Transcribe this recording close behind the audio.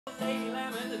Lady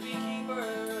Lamb and the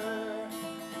Beekeeper.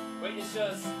 Wait, it's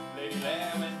just Lady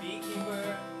Lamb and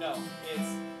Beekeeper. No, it's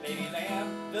Lady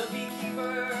Lamb, the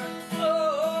Beekeeper.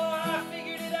 Oh, I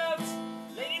figured it out.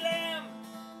 Lady Lamb.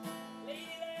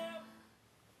 Lady Lamb.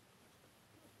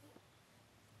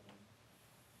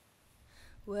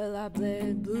 Well, I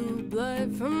bled blue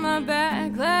blood from my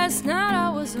back. Last night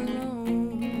I was alone.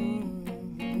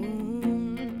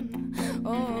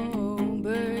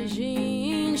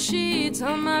 Aubergine sheets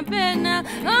on my bed now.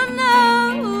 Oh no.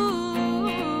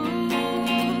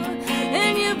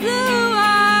 And your blue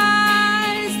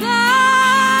eyes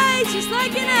lie just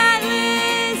like an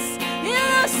atlas in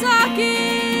those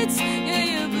sockets. Yeah,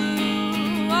 your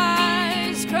blue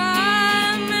eyes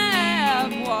cry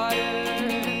map water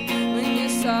when you're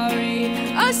sorry.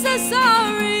 Oh, so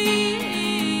sorry.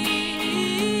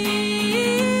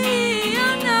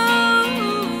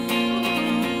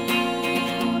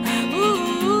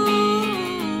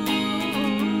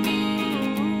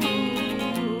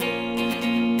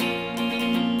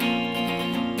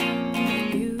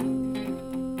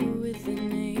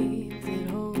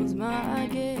 My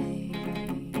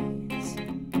gaze,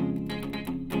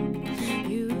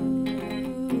 you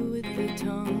with the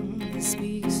tongue that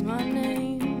speaks my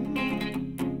name,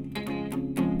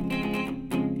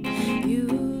 you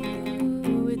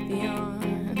with the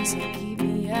arms that keep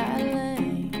me at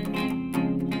lane,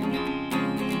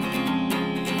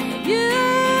 you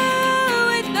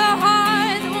with the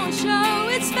heart that won't show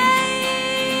its face,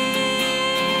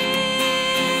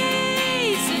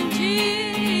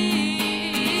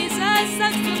 and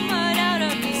sucks the mud out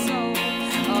of your soul.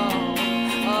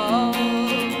 Oh,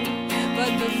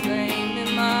 but the flame in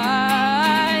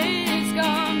my eyes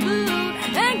gone blue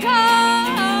and cold,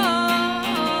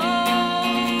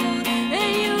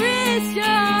 and you risked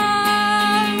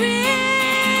your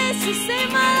wrist to save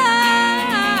my life,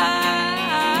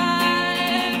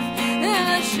 and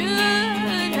I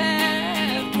should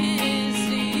have kissed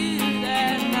you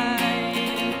that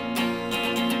night,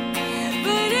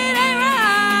 but it ain't right.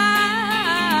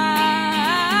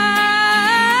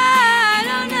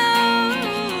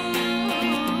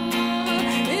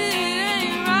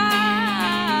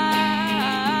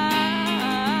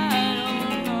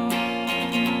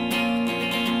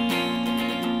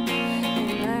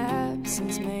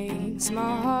 Absence makes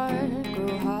my heart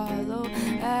grow hollow.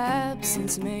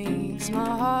 Absence makes my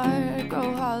heart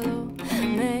grow hollow.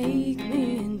 Make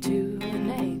me into an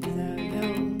egg without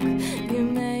yolk. You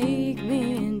make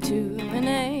me into an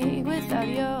egg without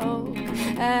yolk.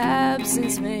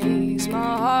 Absence makes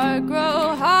my heart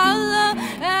grow hollow.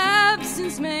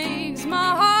 Absence makes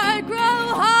my heart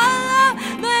grow hollow.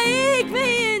 Make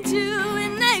me into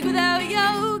an egg without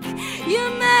yolk. You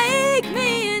make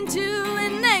me into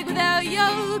an egg without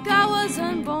yolk. I was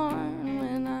unborn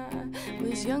when I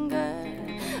was younger.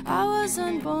 I was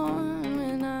unborn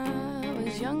when I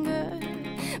was younger,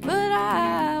 but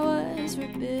I was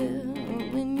rebuilt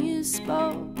when you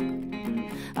spoke.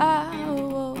 I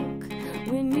awoke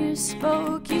when you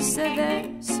spoke. You said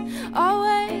there's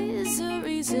always a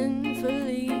reason for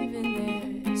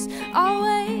leaving. There's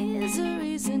always a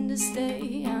reason to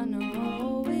stay. I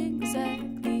know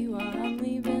exactly why I'm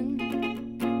leaving.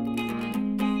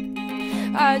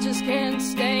 I just can't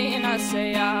stay, and I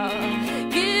say I'll